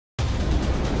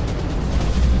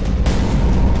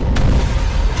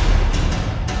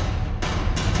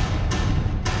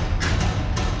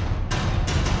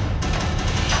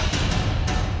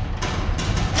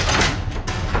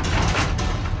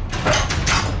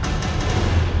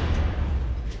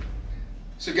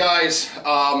guys,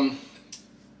 a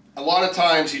lot of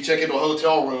times you check into a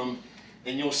hotel room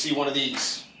and you'll see one of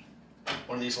these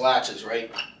latches, right?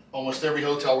 Almost every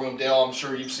hotel room, Dale, I'm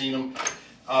sure you've seen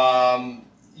them.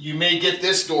 You may get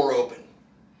this door open,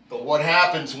 but what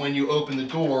happens when you open the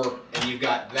door and you've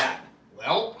got that?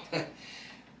 Well,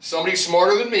 somebody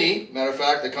smarter than me, matter of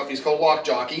fact, the company's called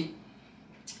Jockey,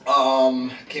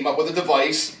 came up with a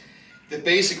device that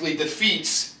basically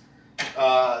defeats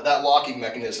that locking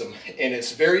mechanism. And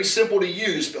it's very simple to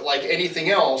use, but like anything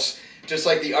else, just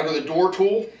like the under the door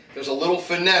tool, there's a little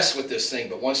finesse with this thing,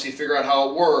 but once you figure out how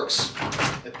it works,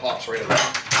 it pops right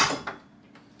out.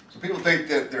 So people think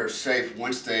that they're safe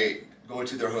once they go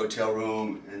into their hotel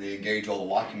room and they engage all the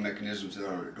locking mechanisms that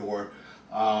are on the door.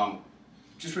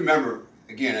 Just remember,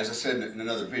 again, as I said in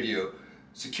another video,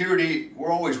 security,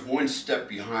 we're always one step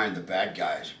behind the bad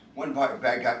guys. The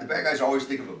bad guys always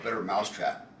think of a better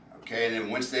mousetrap, okay? And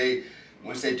then once they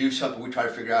do something, we try to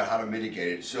figure out how to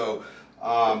mitigate it. So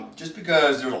just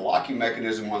because there's a locking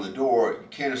mechanism on the door, you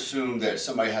can't assume that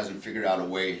somebody hasn't figured out a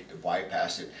way to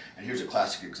bypass it. And here's a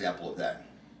classic example of that.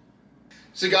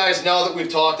 So guys, now that we've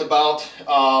talked about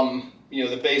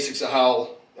the basics of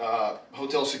how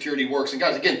hotel security works, and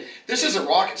guys, again, this isn't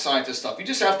rocket scientist stuff. You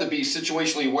just have to be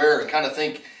situationally aware and kind of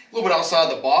think a little bit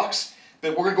outside the box.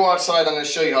 But we're going to go outside. I'm going to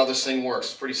show you how this thing works.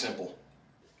 It's pretty simple.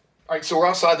 All right, so we're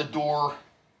outside the door.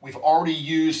 We've already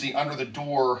used the under the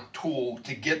door tool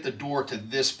to get the door to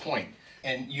this point.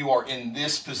 And you are in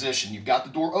this position. You've got the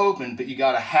door open, but you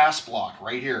got a hasp block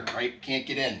right here, right? Can't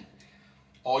get in.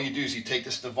 All you do is you take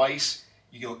this device,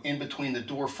 you go in between the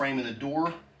door frame and the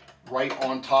door, right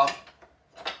on top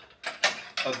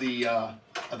of the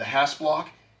hasp block.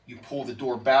 You pull the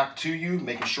door back to you,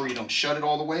 making sure you don't shut it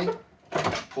all the way.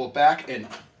 Pull it back and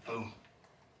boom.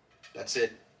 That's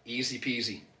it. Easy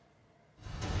peasy.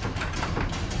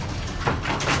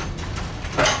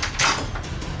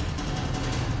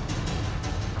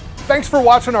 Thanks for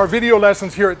watching our video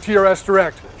lessons here at TRS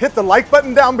Direct. Hit the like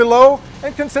button down below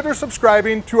and consider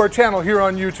subscribing to our channel here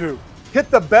on YouTube.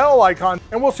 Hit the bell icon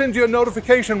and we'll send you a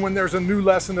notification when there's a new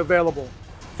lesson available.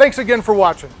 Thanks again for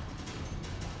watching.